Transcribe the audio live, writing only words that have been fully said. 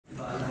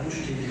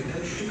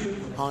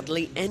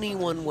Hardly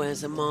anyone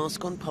wears a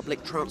mask on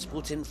public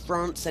transport in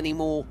France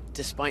anymore,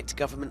 despite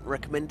government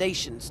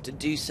recommendations to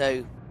do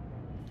so.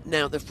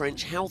 Now the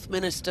French health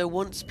minister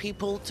wants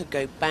people to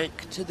go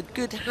back to the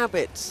good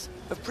habits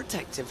of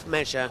protective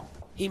measure.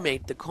 He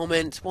made the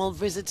comment while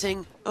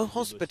visiting a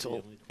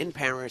hospital in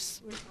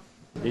Paris.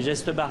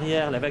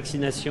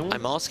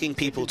 I'm asking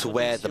people to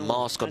wear the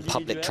mask on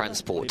public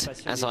transport,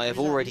 as I have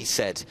already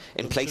said,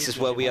 in places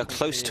where we are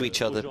close to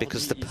each other,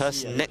 because the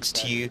person next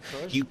to you,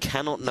 you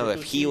cannot know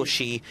if he or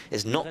she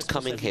is not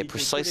coming here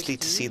precisely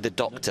to see the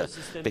doctor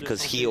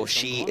because he or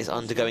she is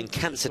undergoing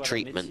cancer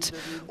treatment,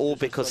 or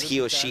because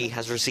he or she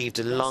has received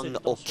a lung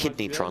or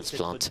kidney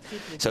transplant.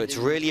 So it's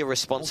really a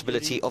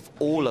responsibility of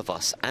all of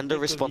us and a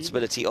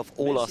responsibility of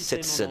all our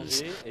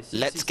citizens.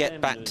 Let's get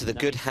back to the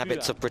good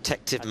habits of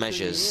protective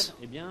measures.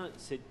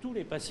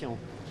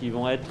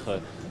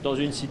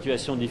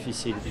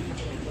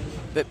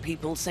 But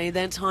people say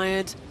they're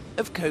tired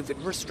of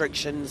COVID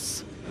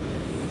restrictions.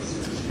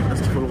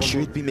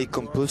 Should it be made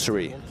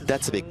compulsory?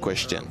 That's a big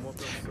question.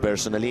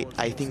 Personally,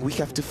 I think we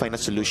have to find a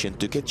solution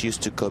to get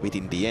used to COVID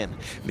in the end,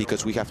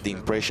 because we have the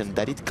impression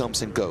that it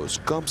comes and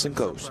goes.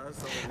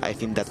 I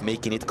think that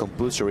making it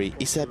compulsory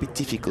is a bit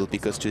difficult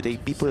because today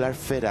people are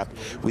fed up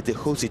with the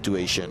whole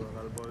situation.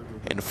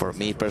 And for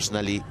me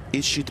personally,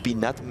 it should be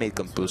not made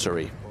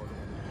compulsory.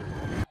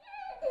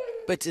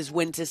 But as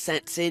winter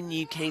sets in,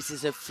 new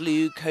cases of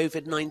flu,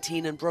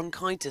 COVID-19 and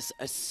bronchitis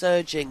are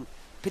surging,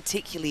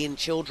 particularly in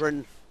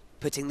children,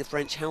 putting the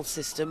French health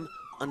system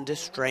under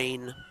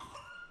strain.